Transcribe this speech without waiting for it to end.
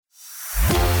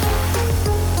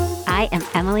I am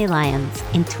Emily Lyons.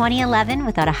 In 2011,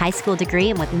 without a high school degree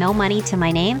and with no money to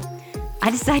my name, I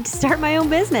decided to start my own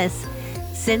business.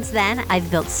 Since then,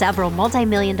 I've built several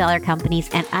multi-million-dollar companies,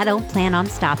 and I don't plan on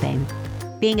stopping.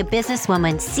 Being a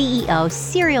businesswoman, CEO,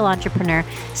 serial entrepreneur,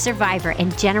 survivor,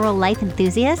 and general life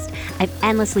enthusiast, I'm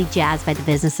endlessly jazzed by the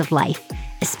business of life,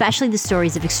 especially the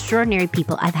stories of extraordinary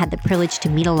people I've had the privilege to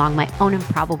meet along my own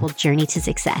improbable journey to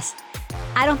success.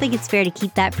 I don't think it's fair to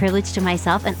keep that privilege to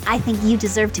myself, and I think you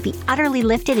deserve to be utterly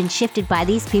lifted and shifted by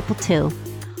these people too.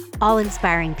 All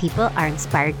inspiring people are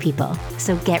inspired people,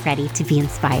 so get ready to be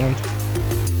inspired.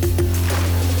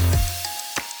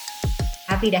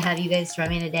 Happy to have you guys join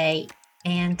me today.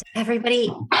 And everybody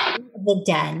in the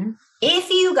den,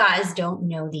 if you guys don't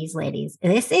know these ladies,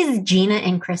 this is Gina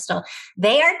and Crystal.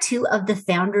 They are two of the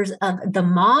founders of the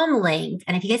Mom Link.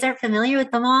 And if you guys aren't familiar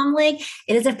with the Mom Link,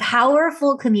 it is a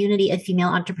powerful community of female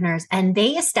entrepreneurs. And they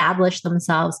established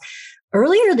themselves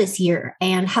earlier this year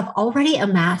and have already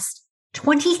amassed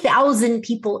 20,000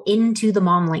 people into the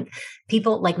Mom Link.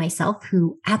 People like myself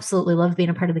who absolutely love being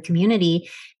a part of the community.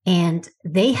 And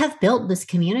they have built this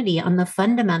community on the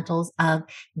fundamentals of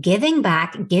giving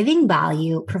back, giving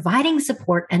value, providing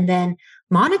support, and then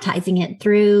monetizing it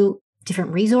through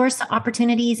different resource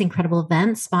opportunities, incredible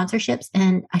events, sponsorships,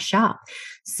 and a shop.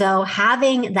 So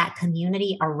having that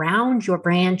community around your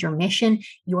brand, your mission,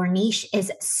 your niche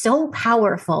is so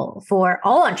powerful for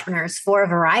all entrepreneurs for a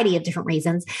variety of different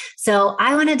reasons. So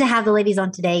I wanted to have the ladies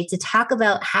on today to talk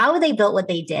about how they built what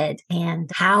they did and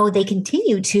how they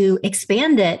continue to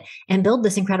expand it and build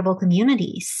this incredible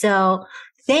community. So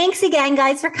thanks again,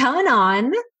 guys, for coming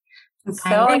on. I'm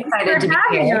so excited to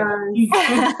be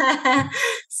here.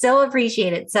 So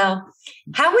appreciate it. So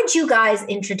how would you guys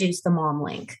introduce the Mom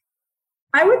Link?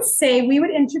 I would say we would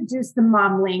introduce the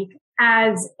Mom Link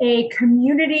as a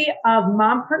community of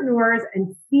mompreneurs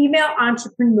and female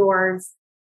entrepreneurs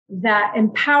that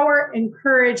empower,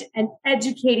 encourage, and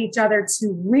educate each other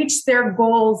to reach their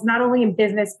goals, not only in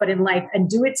business, but in life, and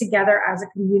do it together as a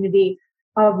community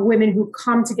of women who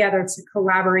come together to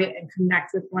collaborate and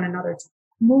connect with one another, to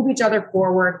move each other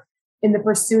forward in the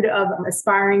pursuit of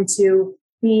aspiring to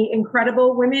be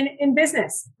incredible women in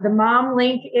business. The Mom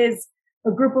Link is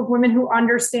a group of women who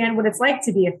understand what it's like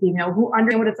to be a female, who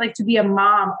understand what it's like to be a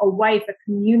mom, a wife, a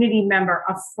community member,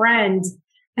 a friend,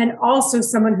 and also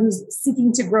someone who's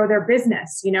seeking to grow their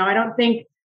business. You know, I don't think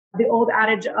the old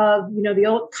adage of, the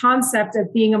old concept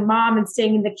of being a mom and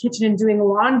staying in the kitchen and doing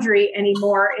laundry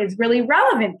anymore is really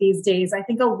relevant these days. I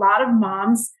think a lot of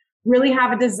moms really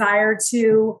have a desire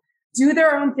to do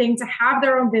their own thing, to have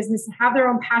their own business, to have their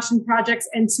own passion projects,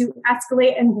 and to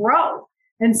escalate and grow.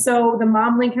 And so the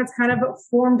Mom Link has kind of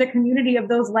formed a community of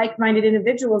those like-minded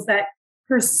individuals that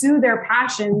pursue their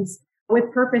passions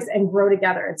with purpose and grow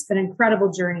together. It's been an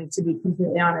incredible journey, to be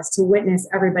completely honest, to witness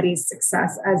everybody's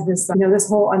success as this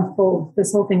whole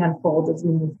thing unfolds as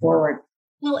we move forward.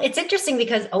 Well, it's interesting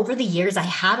because over the years, I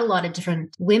had a lot of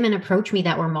different women approach me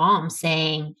that were moms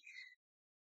saying,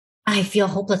 I feel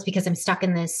hopeless because I'm stuck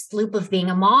in this loop of being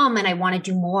a mom and I want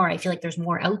to do more. I feel like there's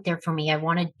more out there for me. I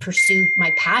want to pursue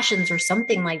my passions or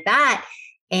something like that.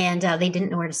 And they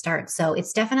didn't know where to start. So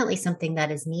it's definitely something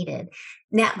that is needed.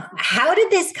 Now, how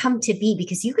did this come to be?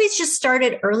 Because you guys just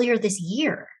started earlier this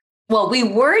year. Well, we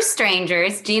were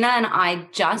strangers. Gina and I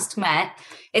just met.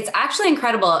 It's actually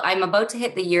incredible. I'm about to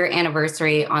hit the year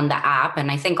anniversary on the app. And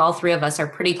I think all three of us are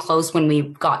pretty close when we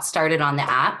got started on the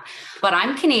app. But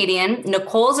I'm Canadian.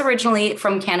 Nicole's originally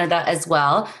from Canada as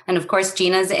well. And of course,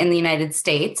 Gina's in the United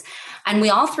States. And we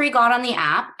all three got on the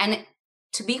app. And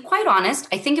to be quite honest,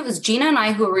 I think it was Gina and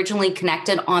I who originally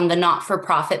connected on the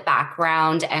not-for-profit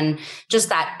background and just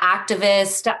that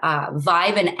activist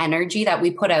vibe and energy that we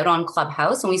put out on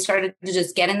Clubhouse. And we started to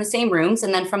just get in the same rooms.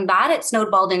 And then from that, it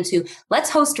snowballed into let's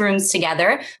host rooms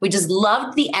together. We just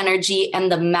loved the energy and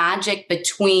the magic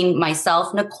between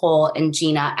myself, Nicole, and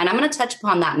Gina. And I'm going to touch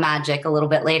upon that magic a little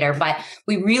bit later. But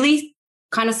we really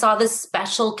kind of saw this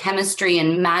special chemistry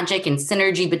and magic and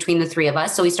synergy between the three of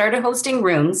us. So we started hosting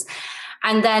rooms.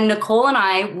 And then Nicole and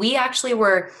I, we actually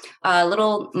were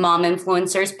little mom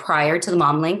influencers prior to the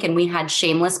Mom Link, and we had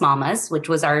Shameless Mamas, which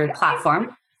was our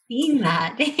platform. Seen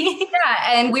that. Yeah,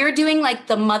 and we were doing like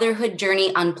the motherhood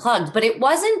journey unplugged, but it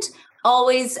wasn't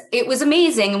always, it was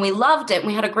amazing and we loved it. And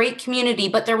we had a great community,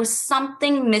 but there was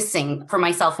something missing for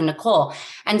myself and Nicole.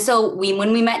 And so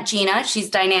when we met Gina, she's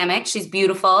dynamic, she's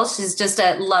beautiful, she's just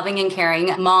a loving and caring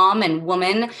mom and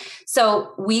woman.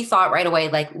 So we thought right away,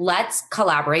 like, let's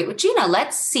collaborate with Gina.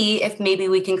 Let's see if maybe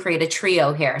we can create a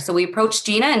trio here. So we approached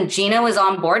Gina, and Gina was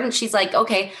on board, and she's like,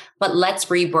 okay, but let's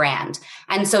rebrand.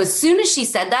 And so as soon as she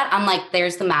said that, I'm like,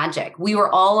 there's the magic. We were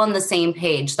all on the same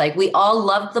page. Like, we all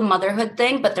loved the motherhood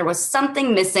thing, but there was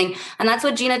something missing. And that's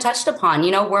what Gina touched upon.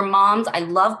 You know, we're moms. I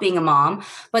love being a mom,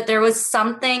 but there was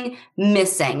something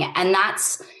missing. And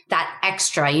that's that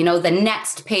extra, you know, the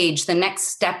next page, the next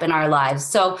step in our lives.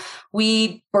 So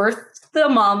we birthed the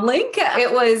Mom Link.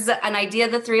 It was an idea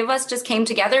the three of us just came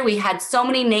together. We had so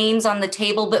many names on the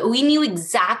table, but we knew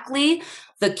exactly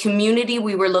the community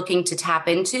we were looking to tap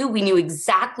into. We knew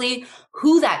exactly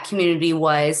who that community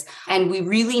was. And we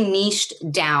really niched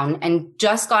down and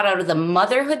just got out of the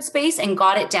motherhood space and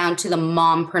got it down to the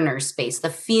mompreneur space, the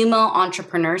female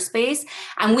entrepreneur space.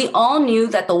 And we all knew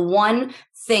that the one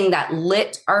thing that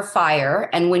lit our fire,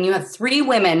 and when you have three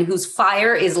women whose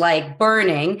fire is like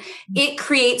burning, it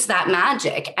creates that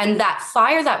magic. And that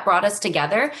fire that brought us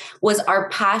together was our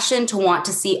passion to want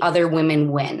to see other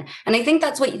women win. And I think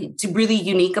that's what's really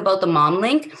unique about the Mom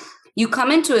Link. You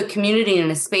come into a community in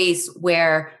a space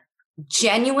where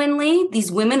genuinely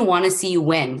these women want to see you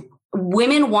win.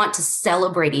 Women want to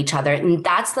celebrate each other. And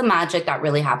that's the magic that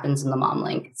really happens in the Mom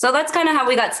Link. So that's kind of how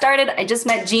we got started. I just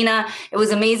met Gina. It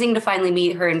was amazing to finally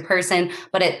meet her in person,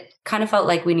 but it kind of felt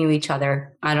like we knew each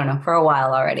other, I don't know, for a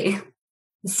while already.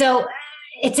 So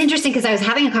it's interesting because I was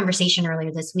having a conversation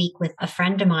earlier this week with a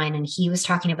friend of mine, and he was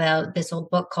talking about this old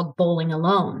book called Bowling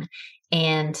Alone.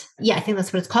 And yeah, I think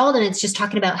that's what it's called. And it's just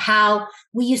talking about how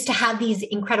we used to have these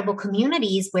incredible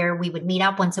communities where we would meet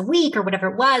up once a week or whatever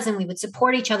it was, and we would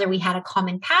support each other. We had a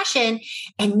common passion.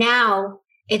 And now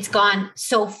it's gone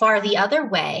so far the other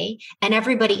way, and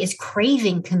everybody is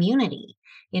craving community,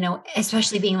 you know,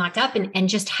 especially being locked up, and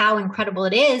just how incredible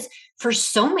it is for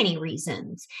so many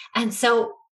reasons. And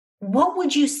so what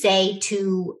would you say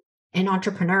to an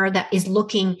entrepreneur that is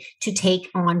looking to take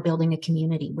on building a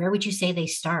community? Where would you say they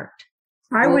start?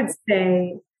 I would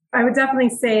definitely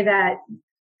say that,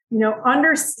 you know,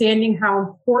 understanding how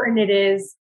important it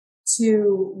is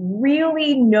to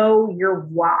really know your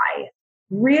why,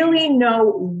 really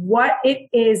know what it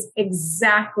is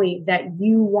exactly that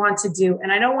you want to do.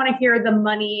 And I don't want to hear the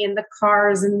money and the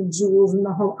cars and the jewels and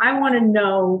the home. I want to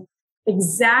know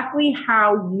exactly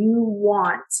how you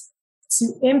want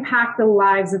to impact the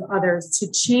lives of others, to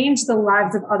change the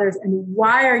lives of others. And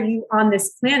why are you on this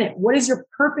planet? What is your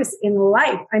purpose in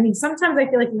life? I mean, sometimes I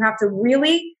feel like you have to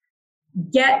really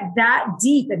get that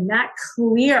deep and that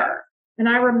clear. And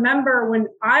I remember when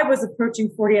I was approaching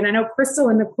 40, and I know Crystal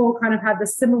and Nicole kind of had the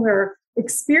similar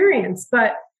experience,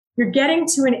 but you're getting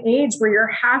to an age where you're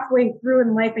halfway through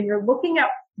in life and you're looking at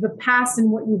the past and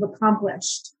what you've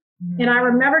accomplished. Mm-hmm. And I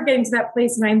remember getting to that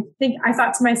place, and I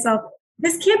thought to myself,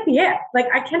 this can't be it. Like,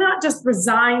 I cannot just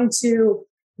resign to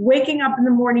waking up in the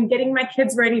morning, getting my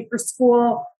kids ready for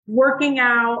school, working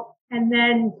out, and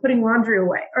then putting laundry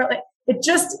away. Or like, it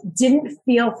just didn't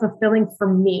feel fulfilling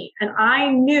for me. And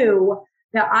I knew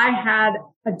that I had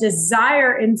a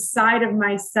desire inside of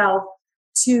myself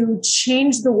to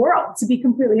change the world, to be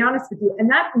completely honest with you.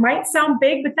 And that might sound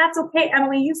big, but that's okay.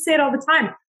 Emily, you say it all the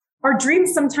time. Our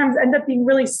dreams sometimes end up being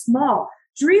really small.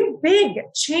 Dream big,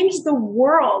 change the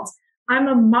world. I'm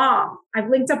a mom. I've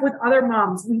linked up with other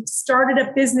moms. We've started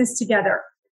a business together.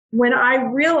 When I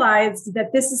realized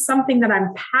that this is something that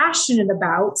I'm passionate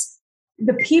about,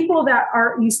 the people that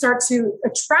you start to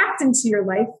attract into your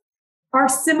life are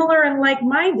similar and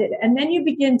like-minded. And then you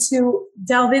begin to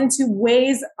delve into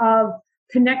ways of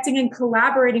connecting and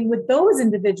collaborating with those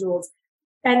individuals.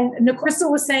 And Crystal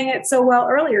was saying it so well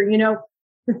earlier, you know,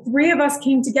 the three of us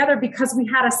came together because we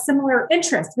had a similar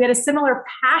interest. We had a similar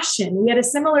passion. We had a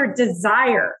similar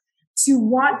desire to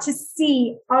want to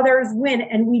see others win.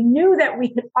 And we knew that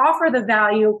we could offer the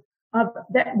value of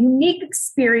that unique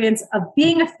experience of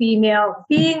being a female,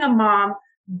 being a mom,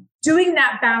 doing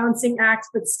that balancing act,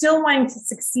 but still wanting to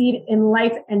succeed in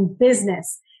life and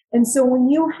business. And so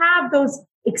when you have those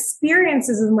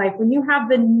experiences in life, when you have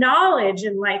the knowledge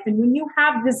in life, and when you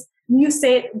have this, you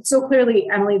say it so clearly,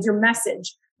 Emily, it's your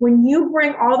message. When you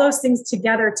bring all those things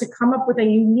together to come up with a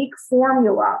unique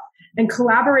formula and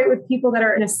collaborate with people that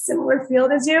are in a similar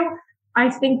field as you, I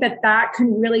think that that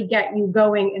can really get you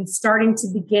going and starting to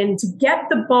begin to get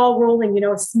the ball rolling, you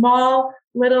know, a small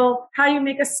little, how do you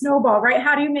make a snowball, right?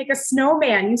 How do you make a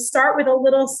snowman? You start with a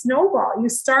little snowball. You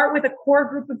start with a core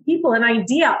group of people, an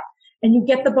idea, and you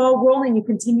get the ball rolling. You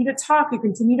continue to talk. You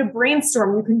continue to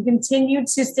brainstorm. You can continue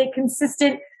to stay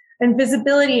consistent and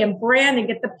visibility and brand and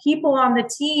get the people on the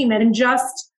team and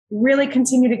just really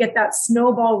continue to get that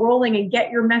snowball rolling and get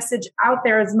your message out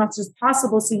there as much as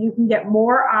possible so you can get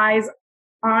more eyes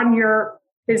on your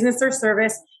business or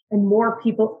service and more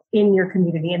people in your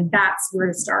community. And that's where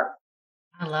to start.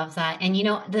 I love that. And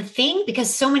the thing,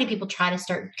 because so many people try to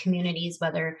start communities,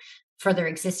 whether for their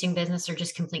existing business or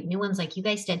just complete new ones like you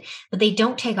guys did, but they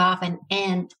don't take off.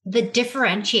 And the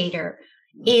differentiator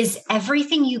is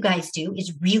everything you guys do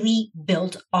is really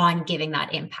built on giving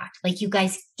that impact. Like you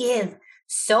guys give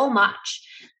so much.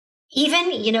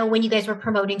 Even, when you guys were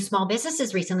promoting small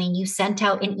businesses recently and you sent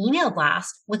out an email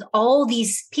blast with all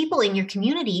these people in your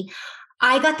community,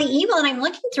 I got the email and I'm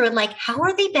looking through it like, how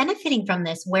are they benefiting from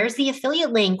this? Where's the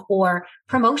affiliate link or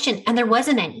promotion? And there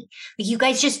wasn't any. You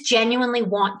guys just genuinely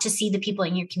want to see the people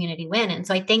in your community win. And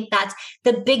so I think that's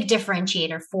the big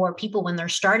differentiator for people when they're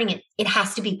starting it. It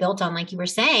has to be built on, like you were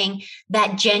saying,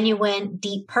 that genuine,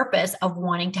 deep purpose of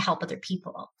wanting to help other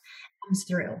people comes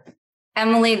through.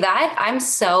 Emily, that I'm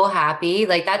so happy.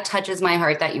 Like that touches my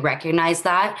heart that you recognize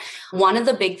that. One of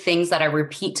the big things that I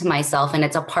repeat to myself, and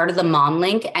it's a part of the Mom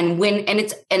Link, and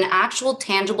it's an actual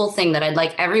tangible thing that I'd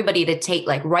like everybody to take,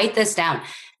 like write this down.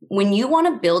 When you want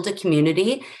to build a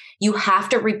community, you have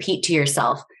to repeat to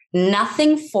yourself,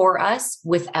 nothing for us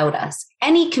without us.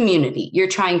 Any community you're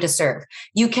trying to serve.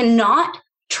 You cannot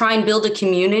try and build a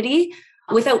community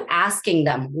without asking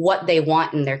them what they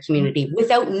want in their community,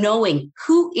 without knowing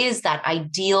who is that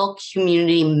ideal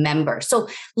community member. So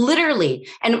literally,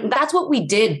 and that's what we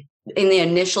did in the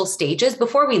initial stages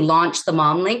before we launched the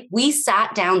Mom Link, we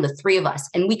sat down, the three of us,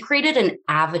 and we created an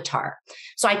avatar.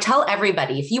 So I tell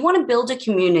everybody, if you want to build a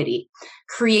community,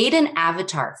 create an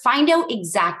avatar, find out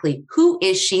exactly who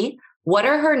is she, what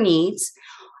are her needs,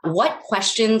 what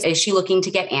questions is she looking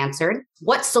to get answered?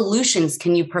 What solutions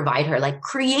can you provide her? Like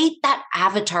create that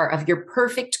avatar of your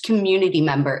perfect community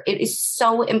member. It is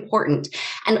so important.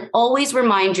 And always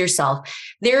remind yourself,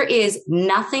 there is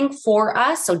nothing for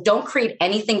us. So don't create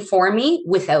anything for me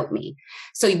without me.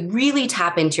 So you really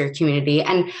tap into your community.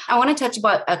 And I want to touch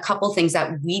about a couple things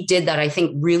that we did that I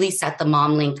think really set the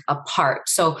Mom Link apart.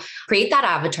 So create that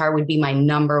avatar would be my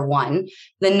number one.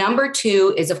 The number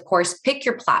two is, of course, pick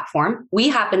your platform. We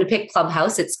happen to pick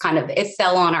Clubhouse. It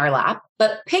fell on our lap.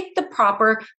 But pick the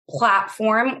proper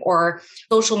platform or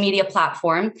social media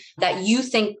platform that you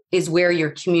think is where your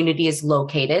community is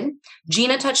located.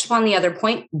 Gina touched upon the other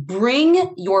point.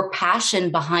 Bring your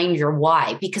passion behind your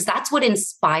why, because that's what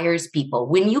inspires people.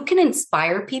 When you can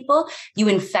inspire people, you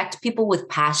infect people with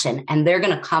passion and they're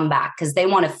going to come back because they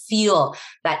want to feel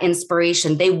that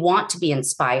inspiration. They want to be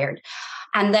inspired.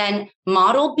 And then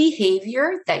model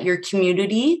behavior that your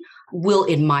community will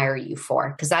admire you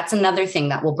for, because that's another thing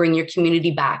that will bring your community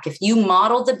back. If you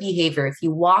model the behavior, if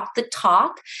you walk the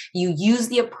talk, you use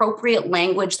the appropriate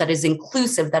language that is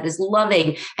inclusive, that is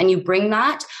loving, and you bring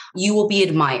that, you will be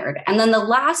admired. And then the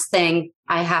last thing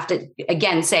I have to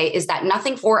again say is that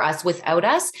nothing for us without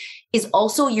us is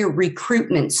also your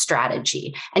recruitment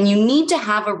strategy. And you need to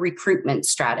have a recruitment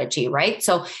strategy, right?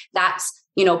 So that's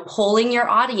polling your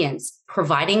audience,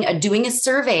 doing a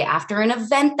survey after an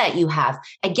event that you have.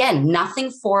 Again,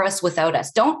 nothing for us without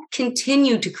us. Don't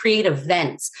continue to create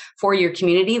events for your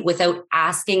community without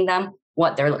asking them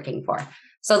what they're looking for.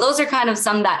 So those are kind of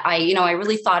some that I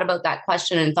really thought about that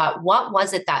question and thought, what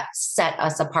was it that set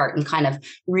us apart and kind of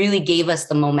really gave us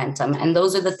the momentum? And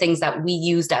those are the things that we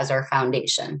used as our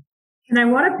foundation. And I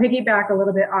want to piggyback a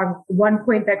little bit on one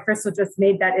point that Crystal just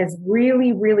made that is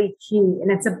really, really key.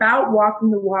 And it's about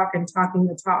walking the walk and talking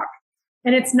the talk.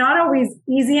 And it's not always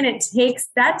easy. And it takes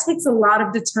a lot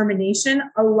of determination,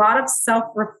 a lot of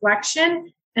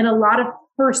self-reflection, and a lot of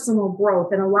personal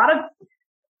growth. And a lot of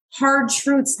hard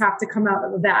truths have to come out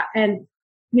of that. And,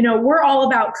 we're all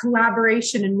about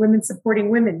collaboration and women supporting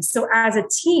women. So as a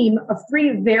team of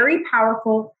three very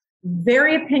powerful,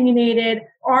 very opinionated,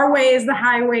 our way is the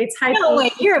highway type. No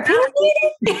way, you're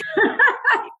opinionated?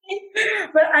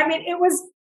 But it was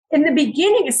in the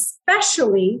beginning,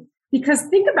 especially because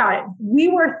think about it. We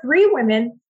were three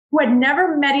women who had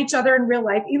never met each other in real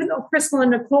life. Even though Crystal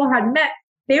and Nicole had met,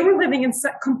 they were living in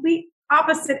complete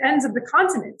opposite ends of the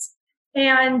continent.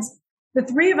 And the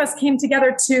three of us came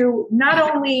together to not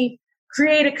only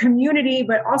create a community,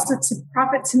 but also to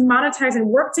profit, to monetize and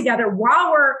work together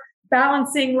while we're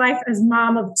balancing life as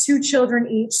mom of two children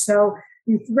each. So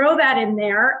you throw that in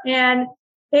there, and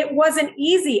it wasn't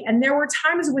easy. And there were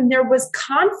times when there was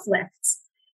conflict,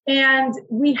 and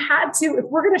we had to, if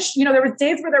we're going to, there was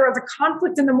days where there was a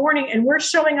conflict in the morning and we're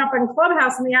showing up in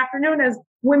Clubhouse in the afternoon as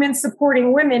women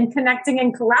supporting women, connecting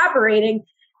and collaborating.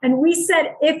 And we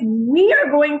said, if we are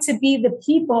going to be the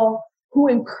people who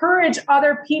encourage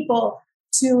other people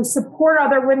to support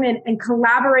other women and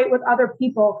collaborate with other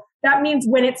people. That means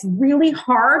when it's really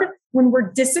hard, when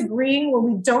we're disagreeing, when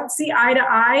we don't see eye to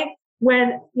eye,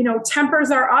 when,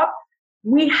 tempers are up,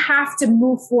 we have to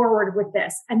move forward with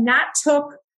this. And that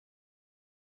took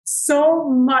so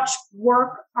much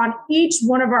work on each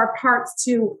one of our parts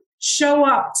to show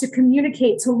up, to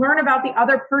communicate, to learn about the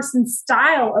other person's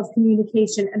style of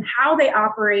communication and how they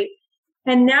operate.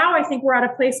 And now I think we're at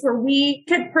a place where we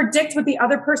can predict what the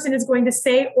other person is going to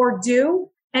say or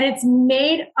do. And it's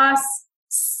made us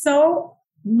so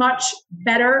much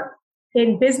better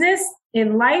in business,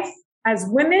 in life, as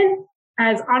women,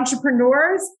 as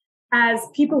entrepreneurs, as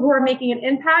people who are making an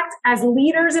impact, as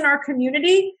leaders in our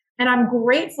community. And I'm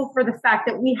grateful for the fact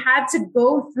that we had to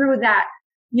go through that.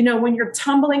 When you're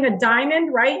tumbling a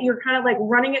diamond, right? You're kind of like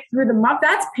running it through the muck.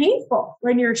 That's painful.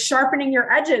 When you're sharpening your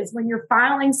edges, when you're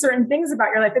filing certain things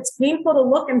about your life, it's painful to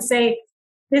look and say,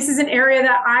 this is an area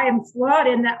that I am flawed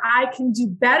in, that I can do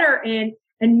better in.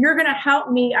 And you're going to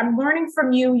help me. I'm learning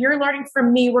from you. You're learning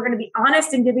from me. We're going to be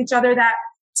honest and give each other that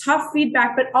tough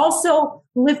feedback, but also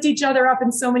lift each other up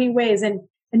in so many ways. And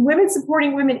women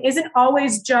supporting women isn't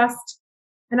always just,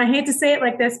 and I hate to say it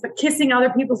like this, but kissing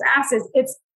other people's asses.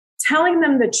 It's telling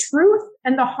them the truth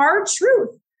and the hard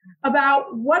truth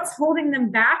about what's holding them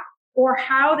back or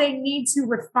how they need to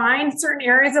refine certain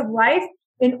areas of life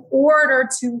in order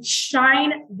to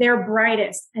shine their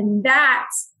brightest. And that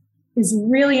is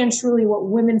really and truly what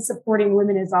women supporting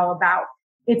women is all about.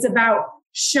 It's about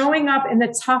showing up in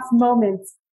the tough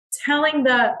moments, telling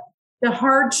the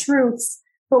hard truths,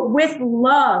 but with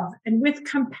love and with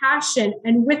compassion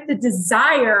and with the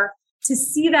desire to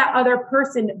see that other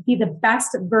person be the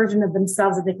best version of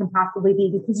themselves that they can possibly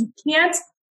be. Because you can't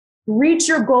reach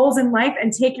your goals in life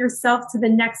and take yourself to the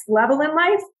next level in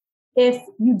life if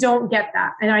you don't get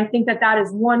that. And I think that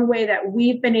is one way that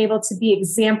we've been able to be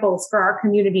examples for our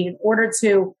community in order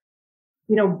to,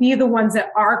 be the ones that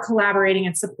are collaborating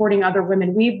and supporting other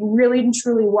women. We've really and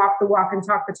truly walked the walk and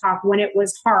talked the talk when it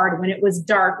was hard, when it was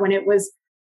dark, when it was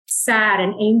sad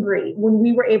and angry, when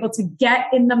we were able to get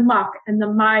in the muck and the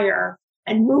mire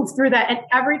and move through that. And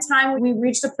every time we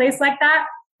reached a place like that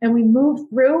and we moved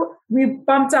through, we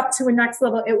bumped up to a next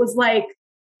level. It was like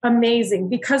amazing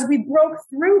because we broke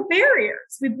through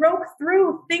barriers. We broke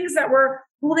through things that were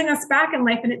holding us back in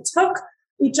life. And it took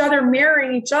each other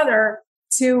mirroring each other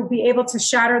to be able to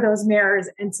shatter those mirrors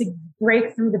and to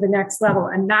break through to the next level.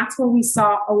 And that's when we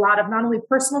saw a lot of not only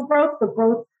personal growth, but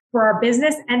growth for our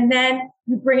business. And then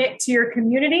you bring it to your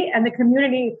community and the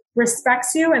community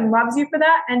respects you and loves you for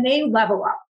that. And they level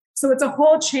up. So it's a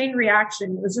whole chain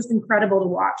reaction. It was just incredible to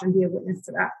watch and be a witness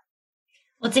to that.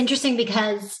 Well, it's interesting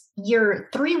because you're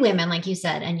three women, like you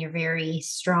said, and you're very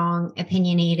strong,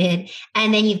 opinionated.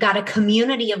 And then you've got a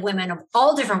community of women of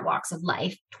all different walks of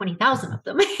life, 20,000 of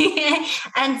them.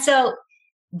 And so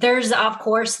there's, of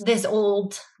course, this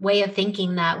old way of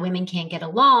thinking that women can't get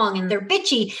along and they're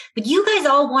bitchy, but you guys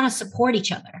all want to support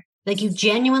each other. Like you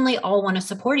genuinely all want to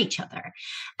support each other.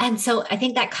 And so I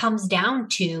think that comes down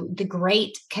to the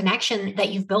great connection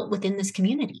that you've built within this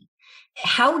community.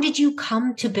 How did you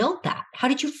come to build that? How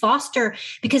did you foster?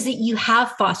 Because you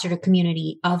have fostered a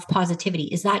community of positivity.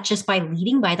 Is that just by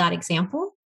leading by that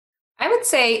example? I would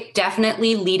say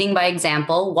definitely leading by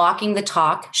example, walking the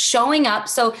talk, showing up.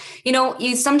 So,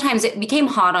 sometimes it became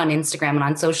hot on Instagram and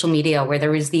on social media where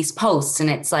there was these posts and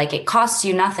it's like, it costs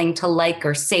you nothing to like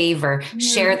or save or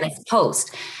share this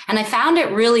post. And I found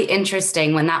it really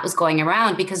interesting when that was going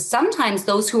around because sometimes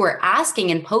those who were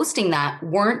asking and posting that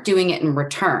weren't doing it in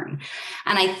return.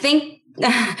 And I think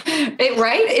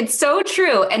right? It's so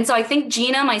true. And so I think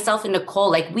Gina, myself, and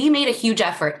Nicole, we made a huge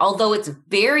effort, although it's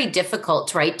very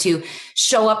difficult, right, to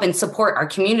show up and support our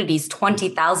community's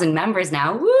 20,000 members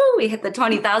now. Woo, we hit the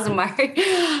 20,000 mark.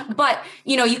 But,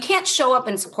 you can't show up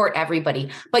and support everybody,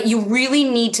 but you really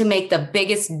need to make the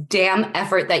biggest damn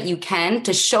effort that you can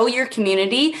to show your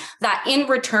community that in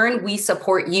return, we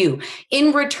support you.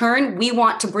 In return, we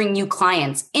want to bring you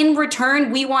clients. In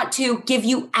return, we want to give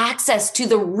you access to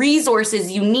the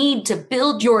resources you need to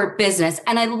build your business.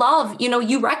 And I love,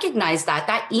 you recognize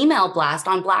that email blast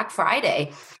on Black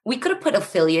Friday. We could have put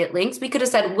affiliate links. We could have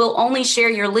said, we'll only share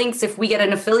your links if we get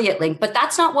an affiliate link, but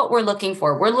that's not what we're looking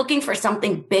for. We're looking for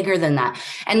something bigger than that.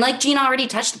 And like Gina already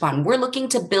touched upon, we're looking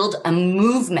to build a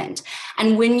movement.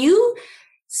 And when you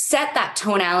set that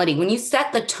tonality, when you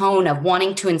set the tone of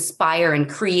wanting to inspire and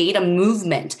create a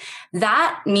movement,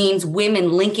 that means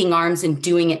women linking arms and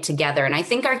doing it together. And I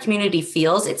think our community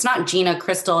feels it's not Gina,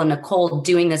 Crystal, and Nicole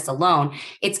doing this alone.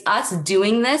 It's us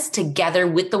doing this together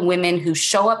with the women who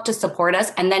show up to support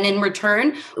us. And then in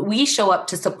return, we show up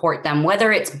to support them,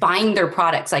 whether it's buying their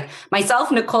products. Like myself,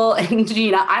 Nicole, and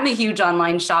Gina, I'm a huge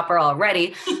online shopper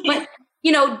already, but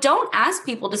don't ask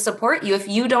people to support you if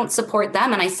you don't support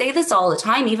them. And I say this all the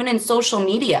time, even in social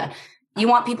media. You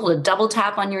want people to double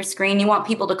tap on your screen. You want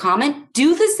people to comment.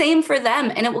 Do the same for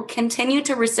them, and it will continue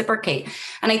to reciprocate.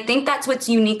 And I think that's what's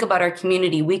unique about our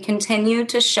community. We continue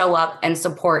to show up and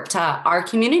support our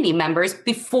community members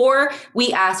before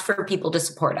we ask for people to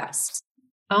support us.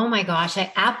 Oh my gosh,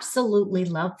 I absolutely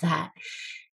love that.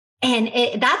 And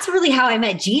that's really how I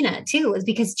met Gina too, was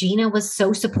because Gina was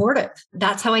so supportive.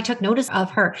 That's how I took notice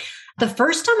of her. The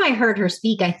first time I heard her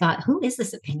speak, I thought, who is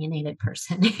this opinionated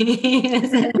person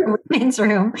in a women's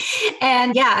room?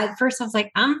 And yeah, at first I was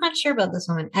like, I'm not sure about this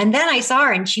woman. And then I saw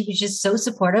her and she was just so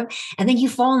supportive. And then you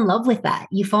fall in love with that.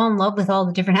 You fall in love with all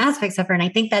the different aspects of her. And I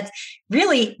think that's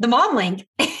really the mom link.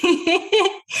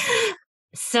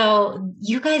 So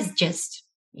you guys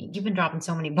you've been dropping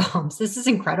so many bombs. This is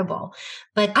incredible.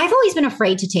 But I've always been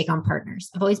afraid to take on partners.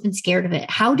 I've always been scared of it.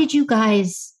 How did you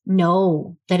guys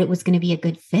know that it was going to be a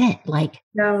good fit?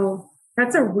 No,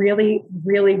 that's a really,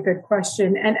 really good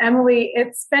question. And Emily,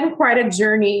 it's been quite a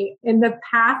journey in the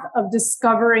path of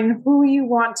discovering who you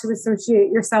want to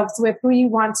associate yourselves with, who you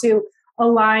want to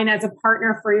align as a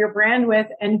partner for your brand with,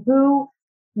 and who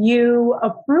you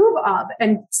approve of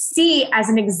and see as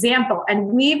an example. And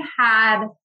we've had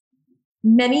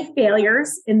many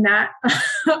failures in that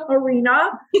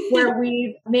arena where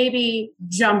we've maybe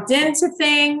jumped into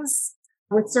things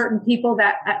with certain people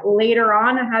that later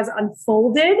on has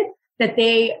unfolded that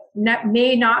they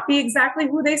may not be exactly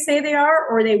who they say they are,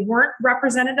 or they weren't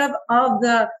representative of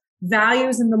the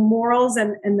values and the morals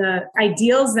and the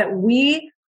ideals that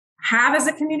we have as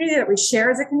a community, that we share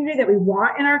as a community, that we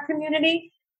want in our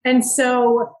community. And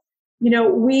so,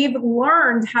 we've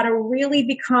learned how to really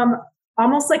become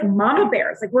almost like mama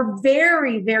bears. Like we're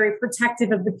very, very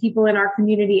protective of the people in our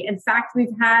community. In fact,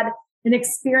 we've had an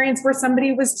experience where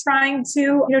somebody was trying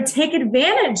to, take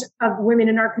advantage of women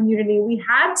in our community. We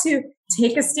had to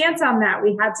take a stance on that.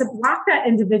 We had to block that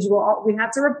individual. We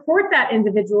had to report that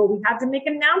individual. We had to make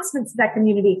announcements to that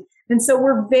community. And so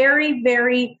we're very,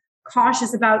 very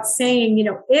cautious about saying,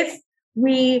 if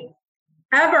we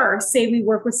ever say we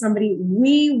work with somebody,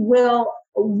 we will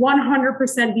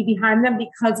 100% be behind them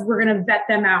because we're going to vet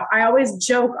them out. I always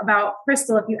joke about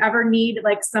Crystal, if you ever need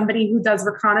like somebody who does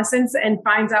reconnaissance and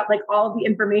finds out like all of the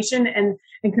information and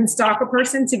can stalk a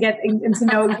person to get and to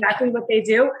know exactly what they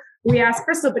do, we ask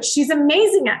Crystal, but she's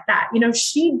amazing at that.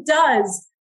 She does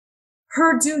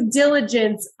her due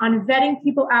diligence on vetting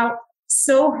people out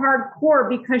so hardcore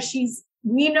because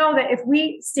we know that if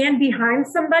we stand behind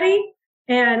somebody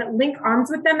and link arms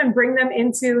with them and bring them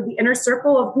into the inner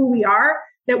circle of who we are,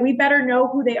 that we better know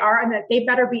who they are and that they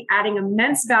better be adding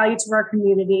immense value to our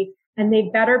community and they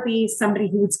better be somebody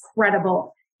who's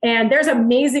credible. And there's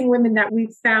amazing women that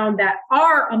we've found that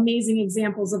are amazing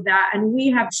examples of that. And we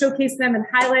have showcased them and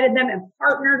highlighted them and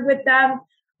partnered with them.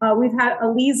 We've had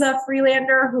Aliza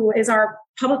Freelander, who is our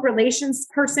public relations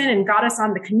person and got us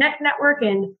on the Connect Network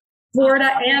in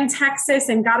Florida and Texas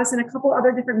and got us in a couple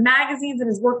other different magazines and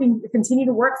is continue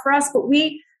to work for us. But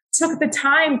we took the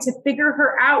time to figure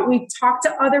her out. We've talked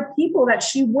to other people that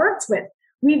she worked with.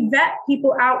 We vet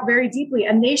people out very deeply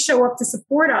and they show up to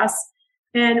support us.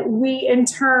 And we in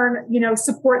turn,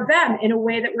 support them in a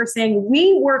way that we're saying,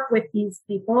 we work with these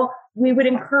people. We would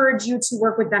encourage you to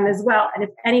work with them as well. And if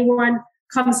anyone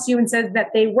comes to you and says that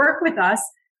they work with us,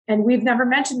 and we've never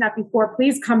mentioned that before,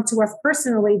 please come to us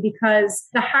personally, because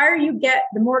the higher you get,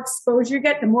 the more exposure you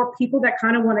get, the more people that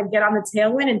kind of want to get on the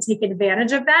tailwind and take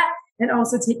advantage of that, and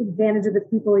also take advantage of the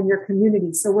people in your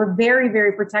community. So we're very,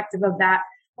 very protective of that.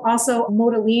 Also,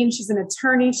 Modeline, she's an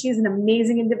attorney. She's an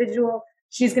amazing individual.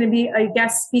 She's going to be a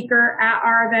guest speaker at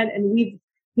our event. And we've,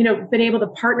 been able to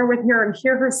partner with her and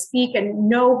hear her speak and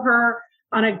know her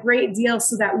on a great deal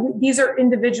so that these are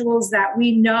individuals that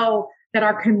we know that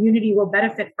our community will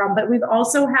benefit from. But we've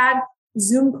also had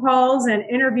Zoom calls and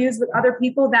interviews with other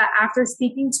people that after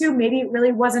speaking to, maybe it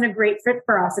really wasn't a great fit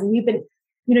for us. And we've been,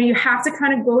 you have to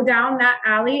kind of go down that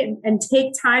alley and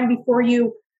take time before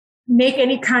you make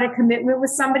any kind of commitment with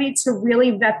somebody to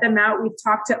really vet them out. We've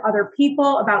talked to other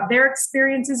people about their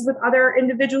experiences with other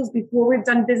individuals before we've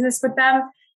done business with them.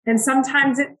 And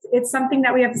sometimes it's something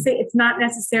that we have to say it's not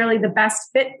necessarily the best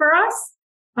fit for us,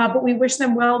 but we wish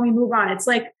them well and we move on. It's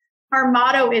like our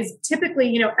motto is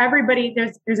typically, everybody,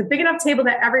 there's a big enough table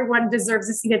that everyone deserves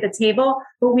a seat at the table,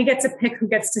 but we get to pick who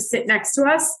gets to sit next to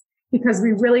us because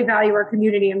we really value our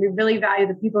community and we really value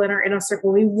the people in our inner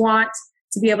circle. We want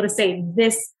to be able to say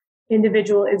this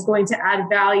individual is going to add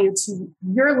value to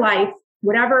your life,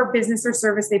 whatever business or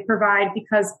service they provide,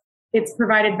 because it's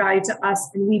provided value to us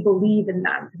and we believe in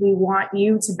them. We want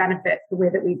you to benefit the way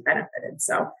that we've benefited.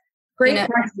 So great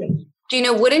question.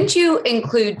 Gina, wouldn't you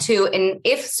include too, and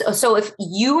if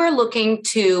you are looking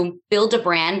to build a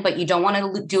brand, but you don't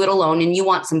want to do it alone and you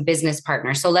want some business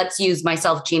partners. So let's use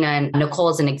myself, Gina, and Nicole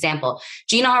as an example.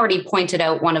 Gina already pointed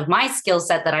out one of my skill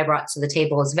set that I brought to the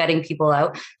table is vetting people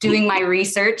out, doing my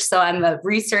research. So I'm a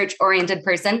research oriented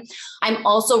person. I'm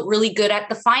also really good at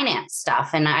the finance stuff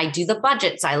and I do the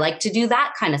budgets. I like to do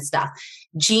that kind of stuff.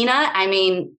 Gina, I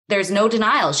mean, there's no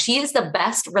denial. She is the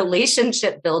best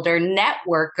relationship builder,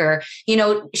 networker.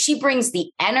 She brings the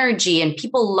energy and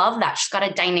people love that. She's got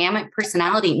a dynamic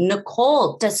personality.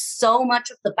 Nicole does so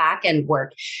much of the back end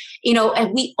work,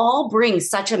 and we all bring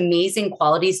such amazing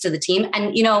qualities to the team.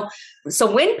 And,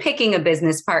 so when picking a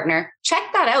business partner, check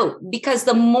that out because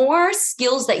the more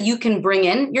skills that you can bring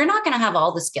in, you're not going to have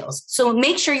all the skills. So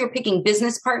make sure you're picking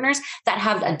business partners that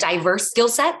have a diverse skill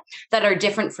set that are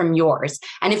different from yours.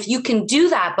 And if you can do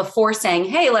that before saying,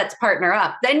 hey, let's partner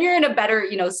up, then you're in a better,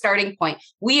 starting point.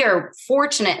 We are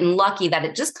fortunate and lucky that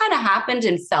it just kind of happened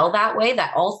and fell that way,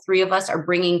 that all three of us are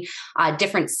bringing a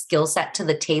different skill set to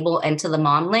the table and to the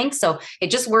Mom Link. So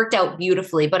it just worked out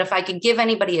beautifully. But if I could give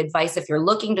anybody advice, if you're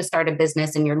looking to start a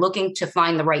business and you're looking to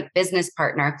find the right business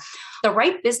partner, the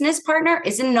right business partner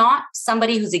is not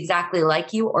somebody who's exactly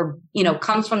like you or,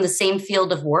 comes from the same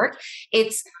field of work.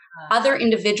 It's other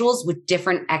individuals with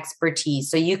different expertise.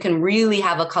 So you can really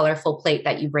have a colorful plate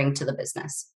that you bring to the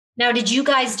business. Now, did you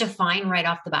guys define right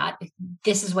off the bat,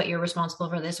 this is what you're responsible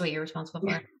for, this is what you're responsible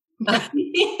for?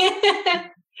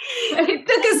 It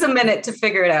took us a minute to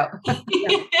figure it out.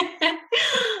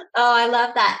 Oh, I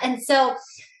love that. And so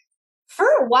for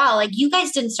a while, you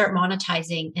guys didn't start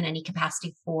monetizing in any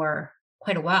capacity for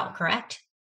quite a while, correct?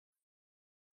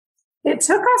 It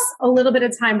took us a little bit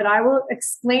of time, but I will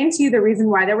explain to you the reason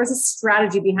why. There was a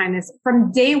strategy behind this.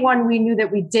 From day one, we knew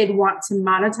that we did want to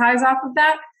monetize off of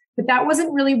that, but that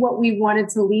wasn't really what we wanted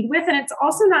to lead with. And it's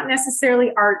also not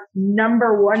necessarily our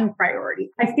number one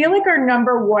priority. I feel like our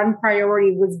number one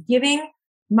priority was giving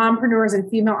mompreneurs and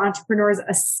female entrepreneurs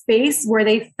a space where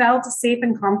they felt safe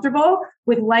and comfortable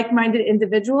with like-minded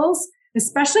individuals,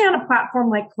 especially on a platform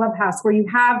like Clubhouse, where you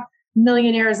have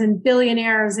millionaires and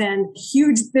billionaires and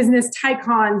huge business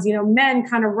tycoons, men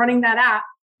kind of running that app.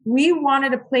 We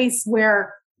wanted a place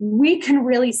where we can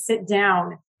really sit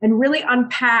down and really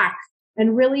unpack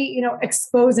and really,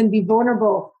 expose and be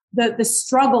vulnerable the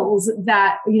struggles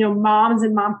that, moms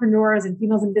and mompreneurs and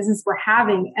females in business were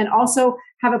having, and also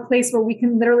have a place where we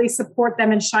can literally support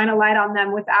them and shine a light on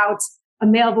them without a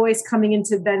male voice coming in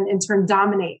to then in turn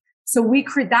dominate. So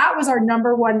that was our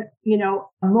number one,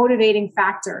 motivating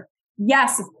factor.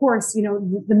 Yes, of course,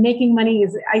 the making money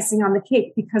is icing on the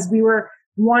cake because we were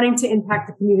wanting to impact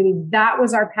the community. That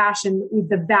was our passion.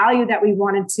 The value that we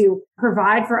wanted to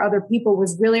provide for other people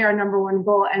was really our number one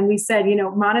goal. And we said,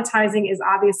 monetizing is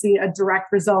obviously a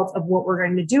direct result of what we're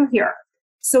going to do here.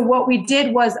 So what we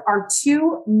did was our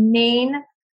two main,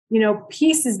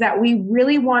 pieces that we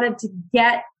really wanted to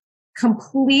get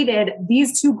completed.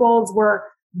 These two goals were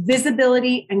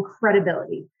visibility and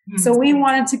credibility. Mm-hmm. So we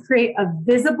wanted to create a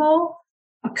visible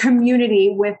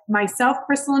community with myself,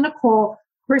 Crystal, and Nicole.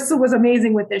 Crystal was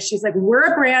amazing with this. She's like,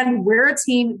 we're a brand, we're a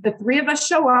team. The three of us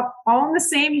show up all in the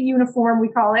same uniform, we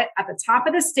call it, at the top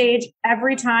of the stage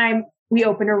every time we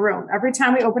open a room, every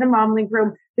time we open a Mom Link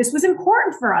room. This was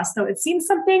important for us, though. It seemed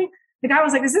something, the guy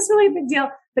was like, is this really a big deal?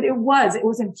 But it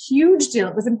was a huge deal.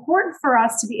 It was important for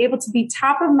us to be able to be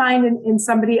top of mind in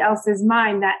somebody else's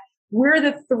mind that we're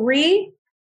the three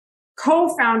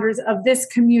co-founders of this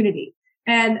community.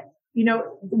 And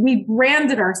we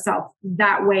branded ourselves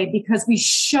that way because we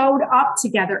showed up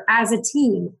together as a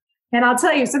team. And I'll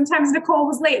tell you, sometimes Nicole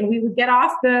was late and we would get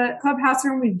off the Clubhouse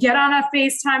room, we'd get on a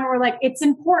FaceTime and we're like, it's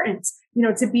important,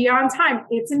 to be on time.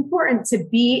 It's important to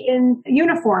be in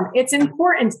uniform. It's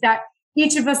important that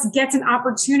each of us gets an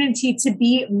opportunity to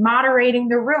be moderating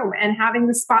the room and having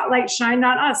the spotlight shined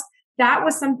on us. That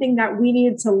was something that we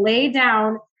needed to lay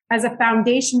down as a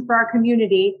foundation for our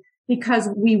community, because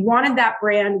we wanted that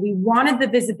brand, we wanted the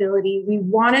visibility, we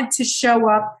wanted to show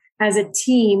up as a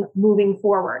team moving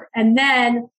forward. And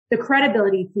then the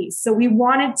credibility piece. So we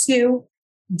wanted to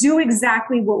do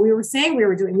exactly what we were saying we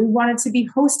were doing. We wanted to be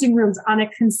hosting rooms on a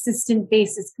consistent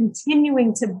basis,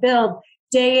 continuing to build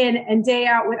day in and day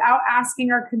out without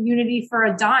asking our community for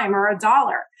a dime or a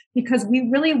dollar, because we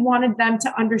really wanted them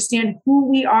to understand who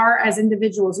we are as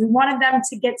individuals. We wanted them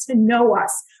to get to know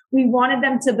us. We wanted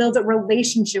them to build a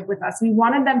relationship with us. We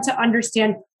wanted them to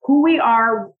understand who we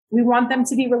are. We want them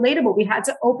to be relatable. We had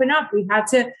to open up. We had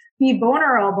to be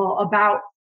vulnerable about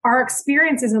our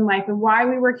experiences in life and why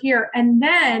we were here. And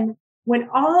then when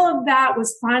all of that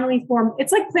was finally formed,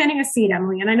 it's like planting a seed,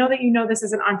 Emily. And I know that you know this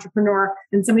as an entrepreneur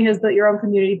and somebody who has built your own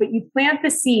community, but you plant the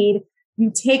seed.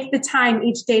 You take the time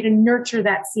each day to nurture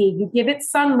that seed. You give it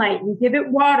sunlight, you give it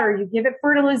water, you give it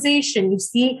fertilization. You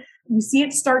see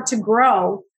it start to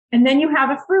grow, and then you have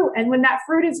a fruit. And when that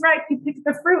fruit is ripe, you pick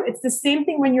the fruit. It's the same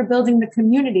thing when you're building the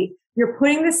community. You're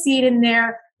putting the seed in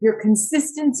there. You're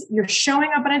consistent. You're showing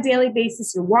up on a daily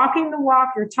basis. You're walking the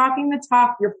walk. You're talking the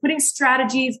talk. You're putting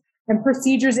strategies and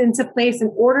procedures into place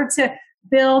in order to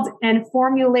build and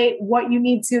formulate what you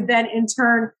need to then in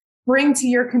turn bring to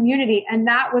your community. And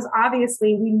that was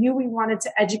obviously, we knew we wanted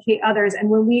to educate others. And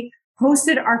when we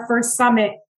hosted our first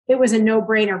summit, it was a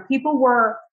no-brainer. People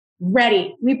were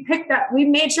ready. We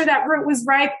made sure that fruit was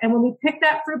ripe. And when we picked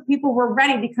that fruit, people were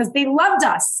ready because they loved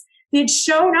us. They'd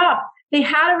shown up. They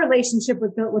had a relationship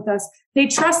with us. They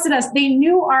trusted us. They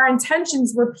knew our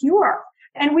intentions were pure.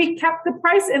 And we kept the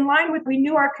price in line with what we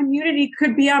knew our community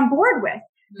could be on board with.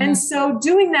 And so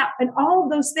doing that and all of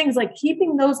those things, like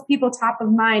keeping those people top of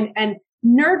mind and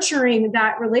nurturing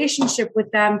that relationship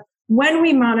with them when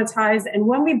we monetized and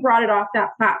when we brought it off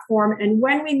that platform and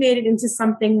when we made it into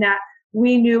something that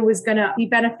we knew was going to be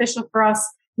beneficial for us,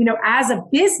 as a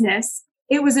business,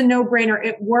 it was a no-brainer.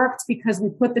 It worked because we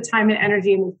put the time and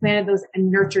energy and we planted those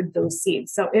and nurtured those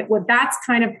seeds. So that's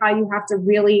kind of how you have to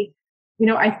really,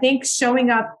 I think showing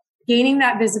up, gaining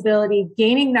that visibility,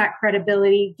 gaining that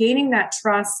credibility, gaining that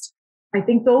trust. I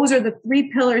think those are the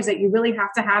three pillars that you really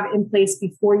have to have in place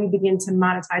before you begin to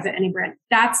monetize at any brand.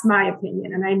 That's my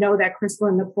opinion. And I know that Crystal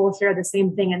and Nicole share the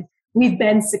same thing. And we've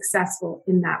been successful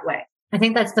in that way. I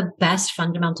think that's the best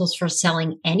fundamentals for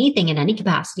selling anything in any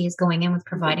capacity is going in with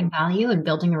providing value and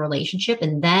building a relationship.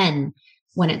 And then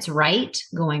when it's right,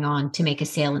 going on to make a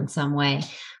sale in some way.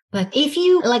 But if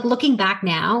you looking back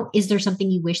now, is there something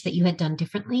you wish that you had done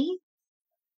differently?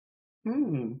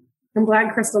 I'm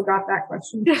glad Crystal got that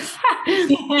question.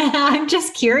 I'm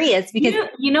just curious because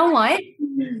you know what?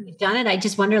 You've done it. I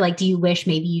just wonder, do you wish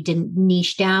maybe you didn't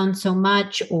niche down so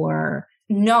much or?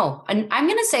 No, and I'm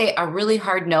going to say a really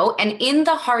hard no. And in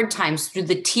the hard times, through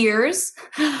the tears,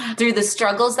 through the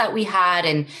struggles that we had,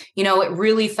 and, it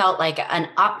really felt like an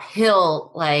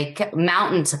uphill,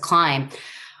 mountain to climb.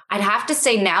 I'd have to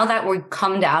say now that we've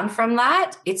come down from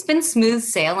that, it's been smooth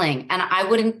sailing and I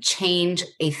wouldn't change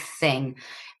a thing.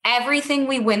 Everything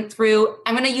we went through,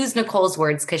 I'm going to use Nicole's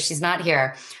words because she's not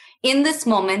here. In this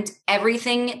moment,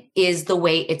 everything is the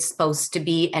way it's supposed to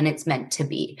be and it's meant to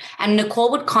be. And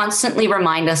Nicole would constantly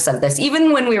remind us of this,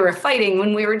 even when we were fighting,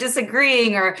 when we were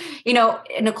disagreeing, or,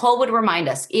 Nicole would remind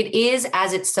us, it is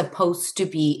as it's supposed to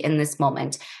be in this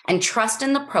moment, and trust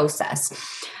in the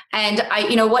process. And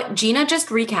what Gina just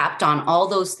recapped on all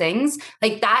those things,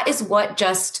 that is what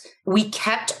we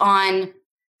kept on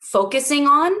focusing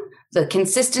on. The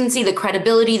consistency, the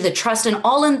credibility, the trust, and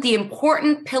all in the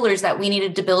important pillars that we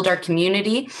needed to build our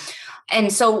community.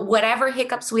 And so whatever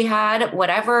hiccups we had,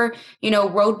 whatever,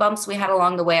 road bumps we had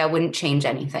along the way, I wouldn't change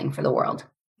anything for the world.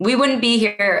 We wouldn't be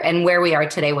here and where we are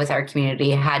today with our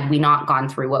community had we not gone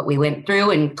through what we went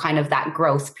through and kind of that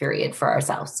growth period for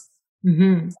ourselves.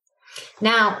 Mm-hmm.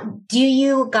 Now, do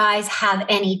you guys have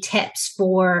any tips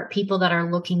for people that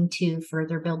are looking to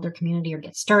further build their community or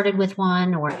get started with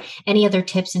one, or any other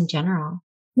tips in general?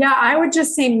 Yeah, I would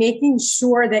just say making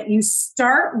sure that you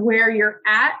start where you're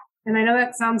at. And I know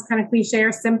that sounds kind of cliche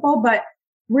or simple, but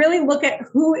really look at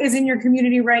who is in your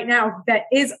community right now that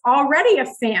is already a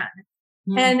fan.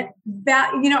 Mm-hmm. And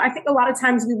that, I think a lot of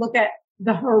times we look at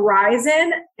the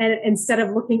horizon and instead of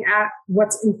looking at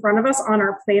what's in front of us on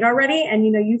our plate already. And,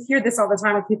 you hear this all the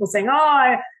time with people saying,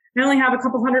 I only have a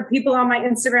couple hundred people on my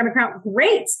Instagram account.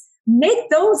 Great.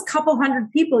 Make those couple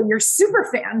hundred people your super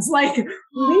fans. Lean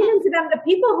into them. The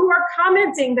people who are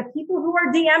commenting, the people who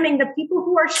are DMing, the people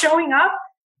who are showing up,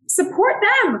 support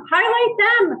them, highlight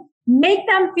them, make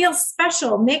them feel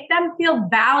special, make them feel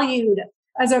valued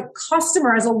as a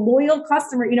customer, as a loyal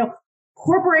customer.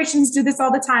 Corporations do this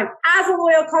all the time. As a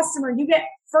loyal customer, you get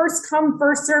first come,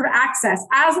 first serve access.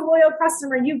 As a loyal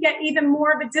customer, you get even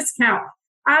more of a discount.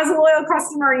 As a loyal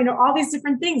customer, all these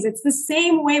different things. It's the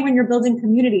same way when you're building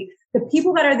community. The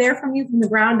people that are there from you from the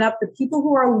ground up, the people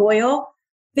who are loyal,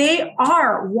 they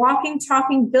are walking,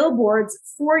 talking billboards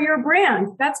for your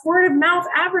brand. That's word of mouth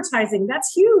advertising.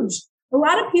 That's huge. A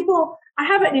lot of people I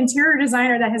have an interior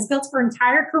designer that has built her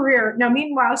entire career. Now,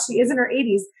 meanwhile, she is in her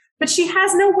 80s, but she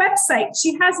has no website.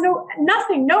 She has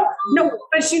nothing. No.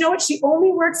 But you know what? She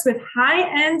only works with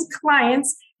high-end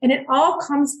clients, and it all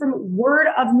comes from word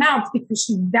of mouth because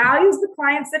she values the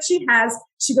clients that she has.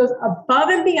 She goes above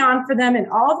and beyond for them in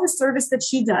all of the service that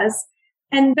she does.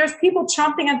 And there's people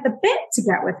chomping at the bit to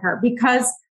get with her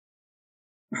because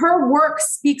her work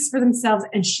speaks for themselves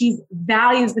and she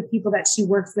values the people that she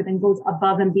works with and goes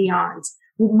above and beyond.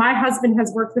 My husband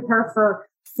has worked with her for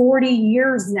 40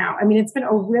 years now. I mean, it's been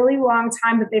a really long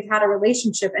time that they've had a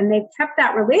relationship, and they've kept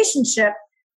that relationship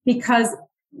because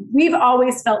we've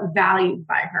always felt valued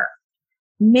by her.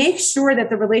 Make sure that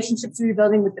the relationships you're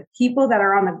building with the people that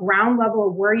are on the ground level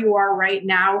of where you are right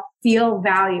now feel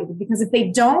valued, because if they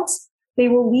don't, they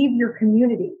will leave your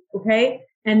community, okay?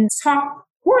 And talk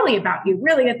poorly about you,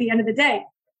 really, at the end of the day.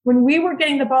 When we were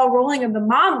getting the ball rolling of the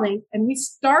Mom Link and we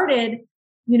started,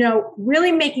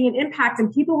 really making an impact,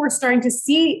 and people were starting to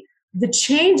see the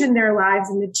change in their lives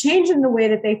and the change in the way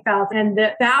that they felt and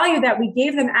the value that we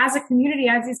gave them as a community,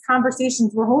 as these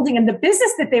conversations were holding, and the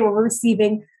business that they were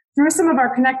receiving through some of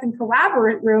our Connect and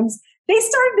Collaborate rooms, they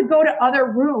started to go to other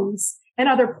rooms and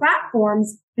other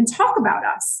platforms and talk about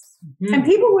us. Mm-hmm. And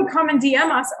people would come and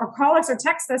DM us or call us or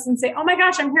text us and say, oh my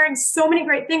gosh, I'm hearing so many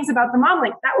great things about the Mom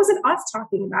Link. That wasn't us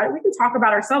talking about it. We can talk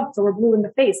about ourselves till we're blue in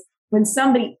the face. When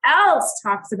somebody else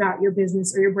talks about your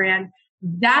business or your brand,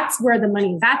 that's where the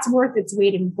money, that's worth its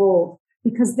weight in gold,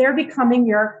 because they're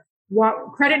becoming what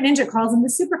Credit Ninja calls them, the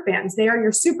super fans. They are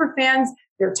your super fans.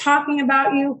 They're talking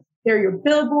about you. They're your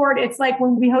billboard. It's like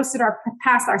when we hosted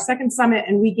our second summit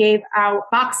and we gave out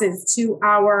boxes to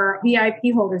our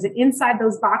VIP holders. And inside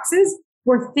those boxes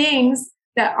were things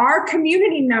that our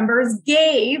community members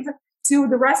gave to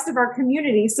the rest of our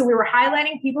community. So we were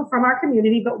highlighting people from our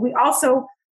community, but we also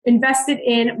invested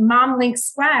in Mom Link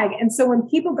swag. And so when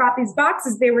people got these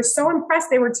boxes, they were so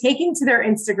impressed. They were taking to their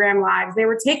Instagram lives. They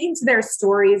were taking to their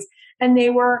stories, and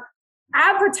they were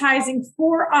advertising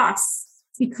for us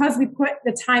because we put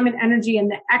the time and energy and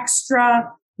the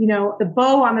extra, the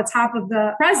bow on the top of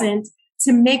the present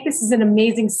to make this as an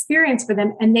amazing experience for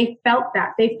them. And they felt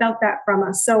that. They felt that from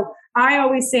us. So I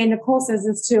always say, and Nicole says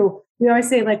this too, we always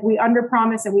say, like, we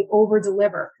underpromise and we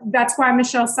overdeliver. That's why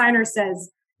Michelle Seiner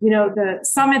says, the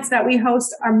summits that we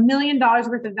host are $1 million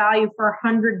worth of value for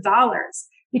 $100,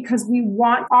 because we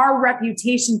want our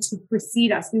reputation to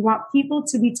precede us. We want people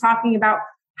to be talking about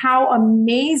how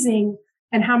amazing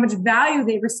and how much value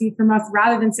they receive from us,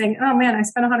 rather than saying, oh man, I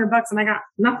spent $100 and I got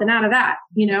nothing out of that.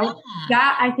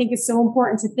 That I think is so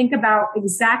important to think about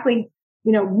exactly,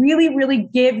 really, really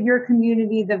give your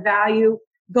community the value,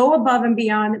 go above and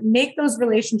beyond, make those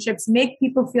relationships, make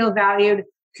people feel valued,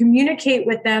 communicate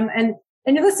with them. And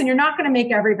listen, you're not going to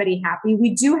make everybody happy.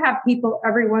 We do have people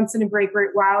every once in a great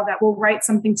while that will write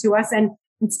something to us. And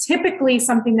it's typically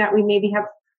something that we maybe have,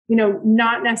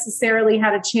 not necessarily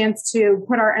had a chance to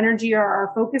put our energy or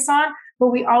our focus on, but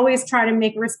we always try to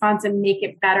make a response and make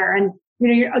it better. And,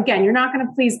 you're not going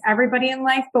to please everybody in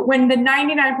life, but when the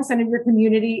 99% of your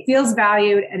community feels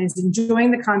valued and is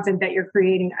enjoying the content that you're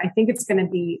creating, I think it's going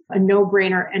to be a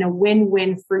no-brainer and a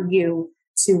win-win for you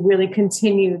to really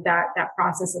continue that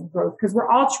process of growth, because we're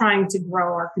all trying to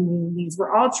grow our communities.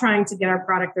 We're all trying to get our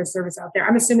product or service out there.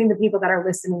 I'm assuming the people that are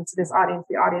listening to this audience,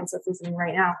 the audience that's listening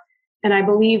right now. And I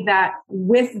believe that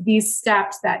with these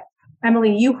steps that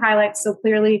Emily, you highlight so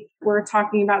clearly, we're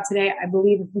talking about today, I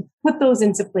believe if we put those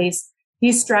into place,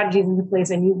 these strategies into place,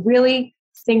 and you really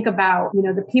think about,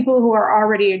 the people who are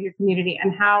already in your community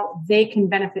and how they can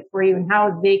benefit for you and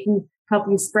how they can help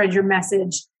you spread your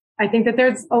message. I think that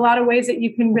there's a lot of ways that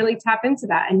you can really tap into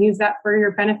that and use that for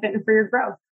your benefit and for your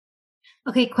growth.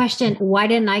 Okay, question. Why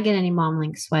didn't I get any Mom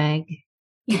Link swag?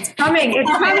 It's coming. It's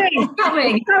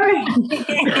coming.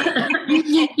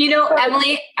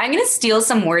 Emily, I'm going to steal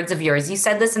some words of yours. You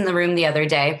said this in the room the other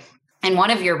day, in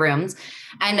one of your rooms,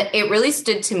 and it really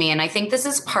stood to me. And I think this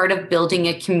is part of building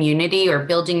a community or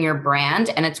building your brand.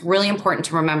 And it's really important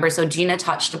to remember. So Gina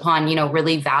touched upon,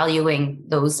 really valuing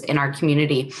those in our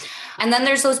community. And then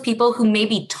there's those people who may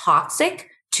be toxic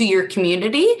to your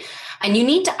community, and you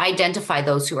need to identify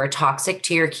those who are toxic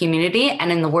to your community.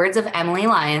 And in the words of Emily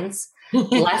Lyons,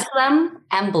 bless them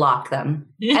and block them.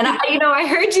 And I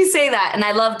heard you say that and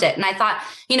I loved it. And I thought,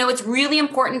 it's really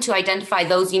important to identify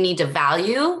those you need to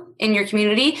value in your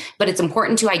community, but it's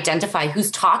important to identify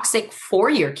who's toxic for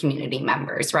your community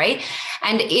members, right?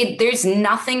 And there's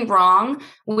nothing wrong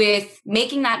with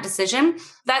making that decision.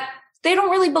 That they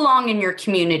don't really belong in your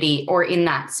community or in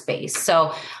that space.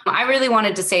 So I really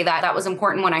wanted to say that. That was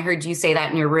important when I heard you say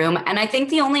that in your room. And I think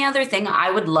the only other thing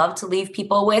I would love to leave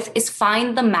people with is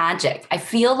find the magic. I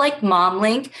feel like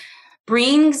MomLink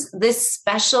brings this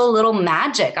special little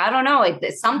magic. I don't know.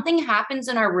 Something happens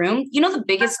in our room. You know, the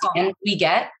biggest thing we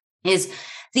get is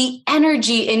the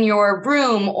energy in your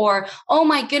room, or, oh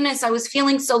my goodness, I was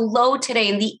feeling so low today.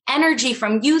 And the energy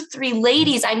from you three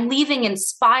ladies, I'm leaving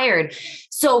inspired.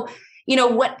 So, you know,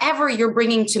 whatever you're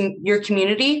bringing to your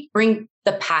community, bring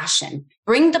the passion.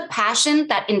 Bring the passion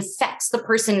that infects the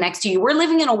person next to you. We're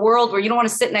living in a world where you don't want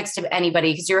to sit next to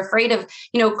anybody because you're afraid of,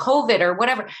 you know, COVID or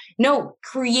whatever. No,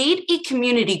 create a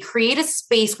community, create a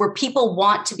space where people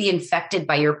want to be infected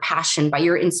by your passion, by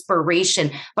your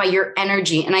inspiration, by your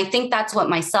energy. And I think that's what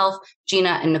myself,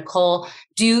 Gina, and Nicole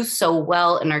do so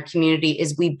well in our community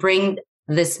is we bring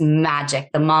this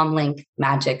magic, the MomLink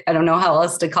magic. I don't know how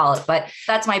else to call it, but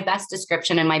that's my best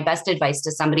description and my best advice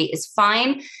to somebody is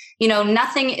find, you know,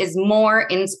 nothing is more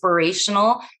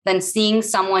inspirational than seeing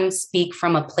someone speak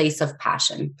from a place of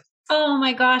passion. Oh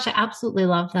my gosh, I absolutely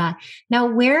love that. Now,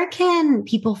 where can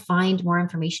people find more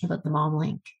information about the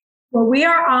MomLink? Well, we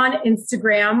are on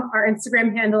Instagram. Our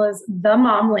Instagram handle is the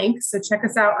MomLink. So check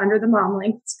us out under the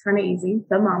MomLink. It's kind of easy,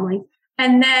 the MomLink.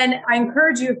 And then I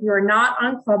encourage you, if you're not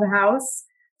on Clubhouse,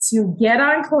 to get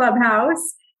on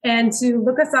Clubhouse and to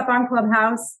look us up on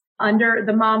Clubhouse under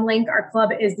the MomLink. Our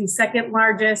club is the second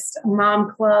largest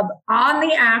mom club on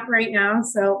the app right now.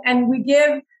 So, and we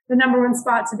give the number one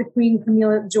spot to the Queen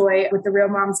Camila Joy with the Real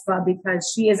Moms Club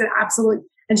because she is an absolute,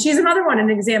 and she's another one, an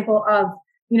example of,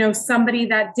 you know, somebody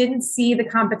that didn't see the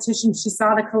competition. She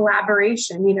saw the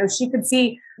collaboration. You know, she could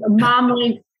see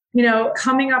MomLink, you know,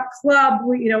 coming up club,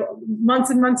 you know, months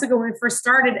and months ago when we first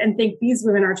started and think these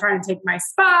women are trying to take my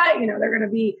spot. You know, they're going to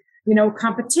be, you know,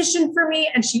 competition for me.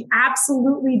 And she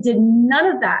absolutely did none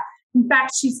of that. In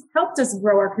fact, she's helped us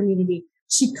grow our community.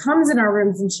 She comes in our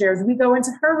rooms and shares. We go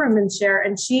into her room and share.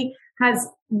 And she has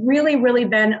really, really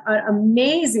been an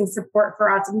amazing support for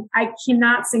us. And I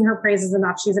cannot sing her praises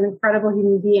enough. She's an incredible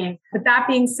human being. But that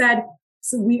being said,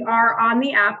 so we are on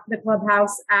the app, the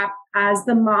Clubhouse app, as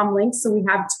the MomLink. So we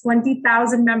have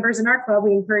 20,000 members in our club.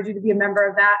 We encourage you to be a member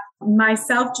of that.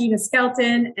 Myself, Gina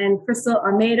Skelton, and Crystal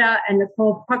Almeida, and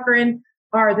Nicole Puckeren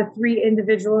are the three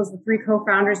individuals, the three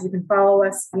co-founders. You can follow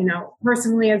us, you know,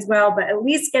 personally as well, but at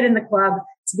least get in the club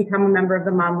to become a member of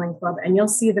the MomLink Club. And you'll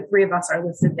see the three of us are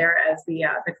listed there as the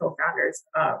co-founders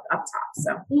up top.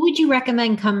 So who would you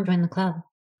recommend come join the club?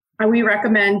 We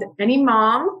recommend any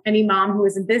mom who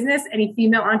is in business, any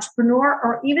female entrepreneur,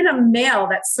 or even a male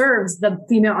that serves the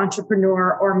female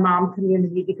entrepreneur or mom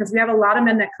community, because we have a lot of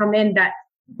men that come in that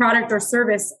product or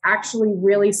service actually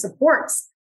really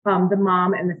supports the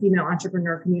mom and the female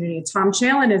entrepreneur community. Tom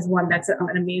Challen is one that's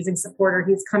an amazing supporter.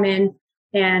 He's come in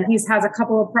and he has a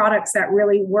couple of products that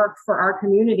really work for our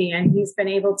community, and he's been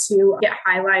able to get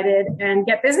highlighted and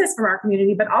get business from our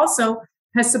community, but also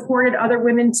has supported other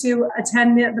women to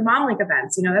attend the MomLink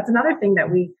events. You know, that's another thing that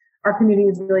our community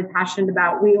is really passionate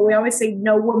about. We always say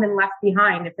no woman left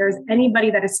behind. If there's anybody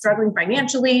that is struggling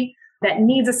financially, that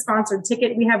needs a sponsored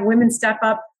ticket, we have women step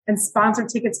up and sponsor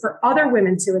tickets for other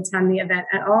women to attend the event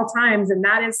at all times. And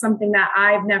that is something that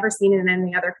I've never seen in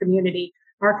any other community.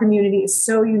 Our community is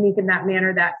so unique in that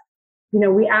manner that, you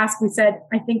know, we said,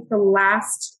 I think the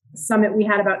last summit, we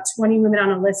had about 20 women on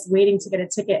a list waiting to get a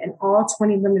ticket, and all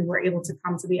 20 women were able to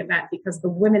come to the event because the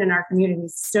women in our community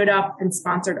stood up and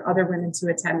sponsored other women to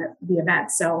attend the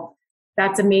event. So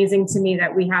that's amazing to me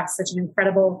that we have such an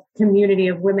incredible community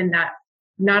of women that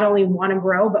not only want to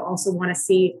grow, but also want to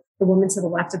see the woman to the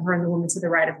left of her and the woman to the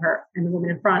right of her and the woman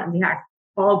in front and the back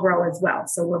all grow as well.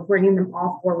 So we're bringing them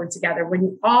all forward together.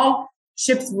 When all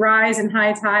ships rise in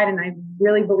high tide, and I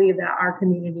really believe that our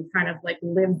community kind of like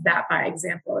lives that by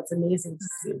example. It's amazing to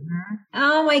see.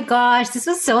 Oh my gosh, this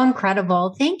was so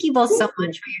incredible. Thank you both so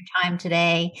much for your time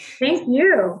today. Thank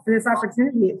you for this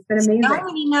opportunity. It's been amazing. So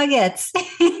many nuggets.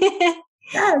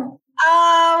 Yes.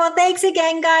 Oh, well, thanks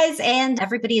again, guys. And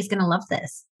everybody is going to love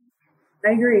this.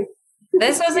 I agree.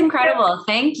 This was incredible.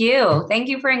 Thank you. Thank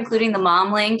you for including the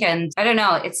MomLink. And I don't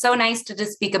know, it's so nice to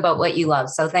just speak about what you love.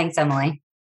 So thanks, Emily.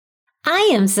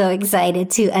 I am so excited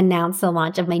to announce the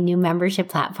launch of my new membership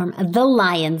platform, The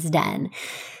Lion's Den.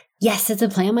 Yes, it's a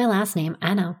play on my last name.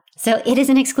 I know. So it is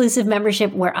an exclusive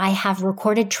membership where I have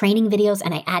recorded training videos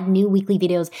and I add new weekly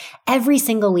videos every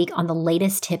single week on the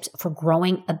latest tips for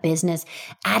growing a business,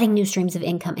 adding new streams of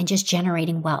income, and just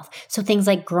generating wealth. So things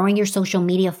like growing your social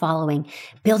media following,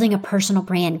 building a personal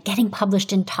brand, getting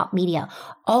published in top media,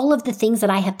 all of the things that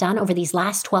I have done over these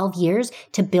last 12 years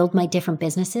to build my different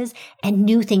businesses, and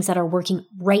new things that are working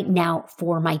right now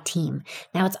for my team.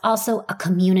 Now, it's also a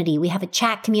community. We have a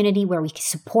chat community where we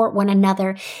support one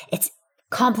another. It's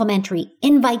complimentary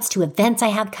invites to events I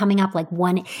have coming up, like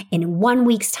one in 1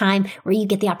 week's time, where you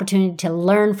get the opportunity to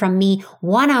learn from me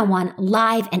one-on-one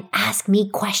live and ask me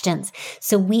questions.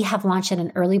 So we have launched at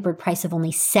an early bird price of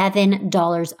only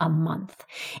 $7 a month.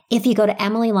 If you go to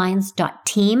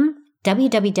emilylyons.team,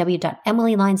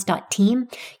 www.emilylyons.team,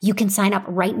 you can sign up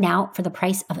right now for the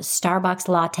price of a Starbucks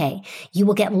latte. You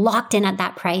will get locked in at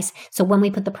that price. So when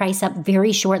we put the price up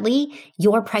very shortly,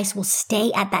 your price will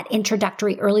stay at that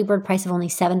introductory early bird price of only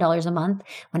 $7 a month.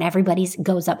 When everybody's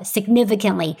goes up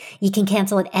significantly, you can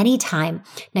cancel at any time.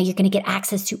 Now you're going to get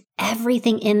access to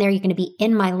everything in there. You're going to be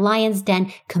in my Lion's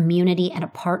Den community and a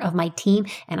part of my team,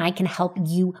 and I can help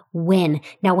you win.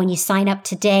 Now, when you sign up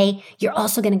today, you're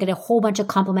also going to get a whole bunch of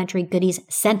complimentary goodies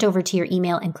sent over to your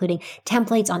email, including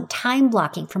templates on time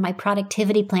blocking for my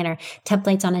productivity planner,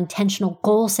 templates on intentional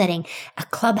goal setting, a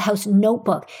Clubhouse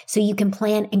notebook so you can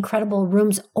plan incredible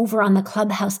rooms over on the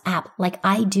Clubhouse app like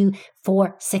I do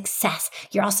for success.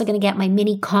 You're also going to get my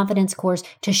mini confidence course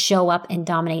to show up and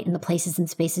dominate in the places and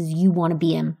spaces you want to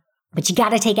be in. But you got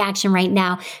to take action right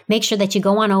now. Make sure that you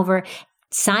go on over,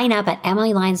 sign up at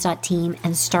emilylyons.team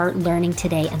and start learning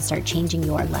today and start changing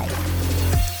your life.